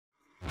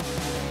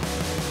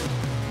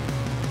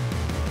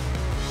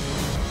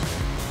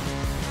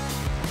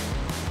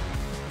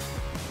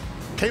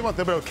Kayvon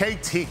Thibodeaux,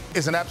 KT,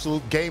 is an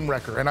absolute game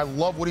wrecker, and I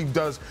love what he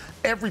does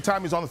every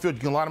time he's on the field.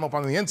 You can line him up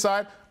on the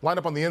inside, line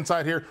up on the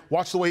inside here.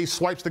 Watch the way he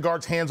swipes the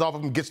guard's hands off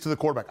of him and gets to the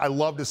quarterback. I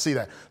love to see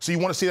that. So you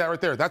want to see that right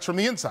there. That's from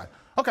the inside.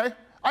 Okay,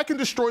 I can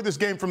destroy this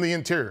game from the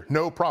interior.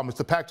 No problem. It's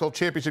the Pac-12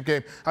 championship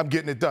game. I'm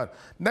getting it done.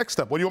 Next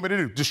up, what do you want me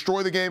to do?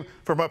 Destroy the game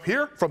from up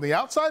here, from the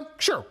outside?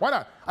 Sure, why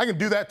not? I can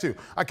do that too.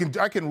 I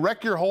can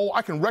wreck your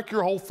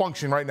whole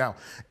function right now.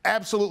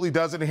 Absolutely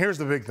does it. And here's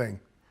the big thing.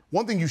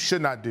 One thing you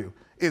should not do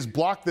is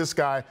block this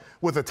guy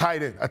with a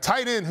tight end. A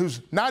tight end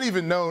who's not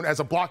even known as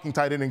a blocking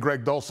tight end in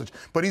Greg Dulcich,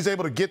 but he's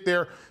able to get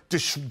there,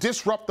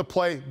 disrupt the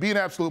play, be an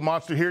absolute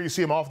monster. Here you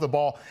see him off the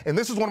ball, and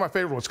this is one of my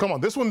favorite ones. Come on,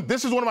 this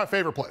is one of my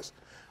favorite plays.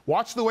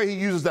 Watch the way he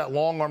uses that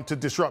long arm to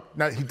disrupt.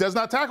 Now, he does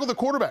not tackle the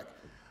quarterback,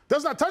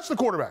 does not touch the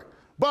quarterback,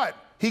 but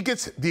he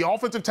gets the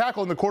offensive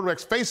tackle in the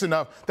quarterback's face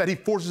enough that he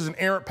forces an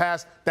errant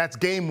pass. That's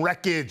game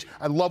wreckage.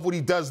 I love what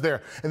he does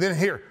there. And then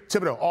here,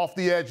 Thibodeaux off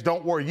the edge.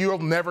 Don't worry, you're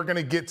never going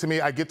to get to me.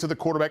 I get to the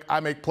quarterback. I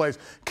make plays.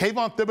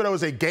 Kayvon Thibodeaux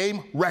is a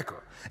game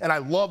wrecker, and I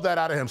love that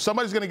out of him.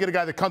 Somebody's going to get a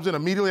guy that comes in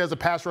immediately as a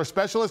pass rush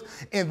specialist,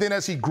 and then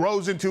as he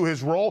grows into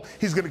his role,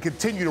 he's going to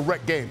continue to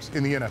wreck games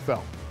in the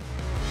NFL.